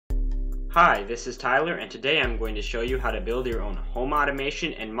Hi, this is Tyler, and today I'm going to show you how to build your own home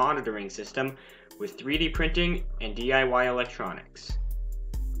automation and monitoring system with 3D printing and DIY electronics.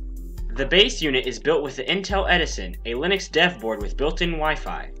 The base unit is built with the Intel Edison, a Linux dev board with built-in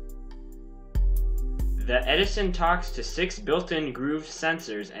Wi-Fi. The Edison talks to 6 built-in Groove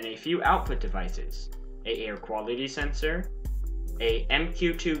sensors and a few output devices: an air quality sensor, a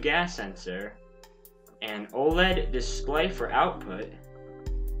MQ2 gas sensor, an OLED display for output,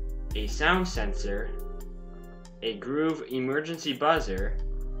 a sound sensor, a Groove emergency buzzer,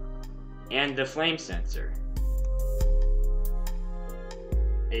 and the flame sensor.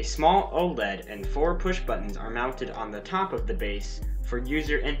 A small OLED and 4 push buttons are mounted on the top of the base for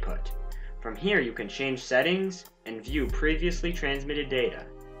user input. From here you can change settings and view previously transmitted data.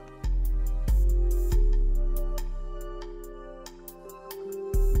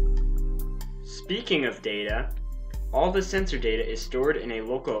 Speaking of data, all the sensor data is stored in a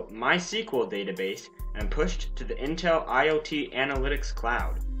local MySQL database and pushed to the Intel IoT Analytics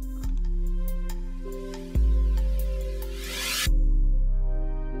Cloud.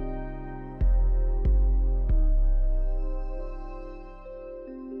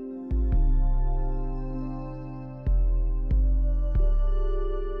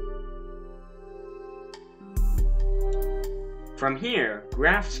 From here,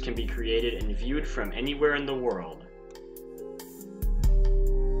 graphs can be created and viewed from anywhere in the world.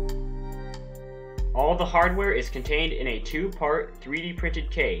 All the hardware is contained in a 2-part 3D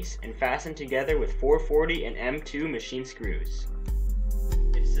printed case and fastened together with 440 and M2 machine screws.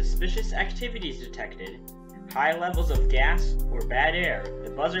 If suspicious activity is detected, high levels of gas or bad air,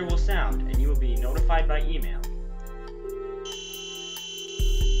 the buzzer will sound and you will be notified by email.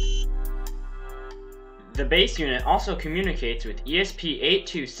 The base unit also communicates with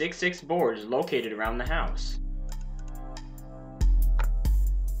ESP8266 boards located around the house.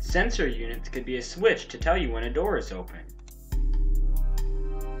 Sensor units could be a switch to tell you when a door is open.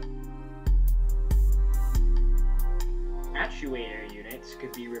 Actuator units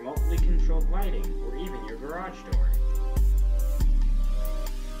could be remotely controlled lighting or even your garage door.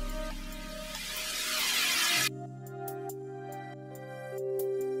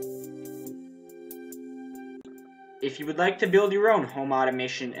 If you would like to build your own home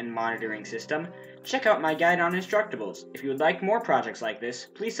automation and monitoring system, check out my guide on Instructables. If you would like more projects like this,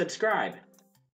 please subscribe.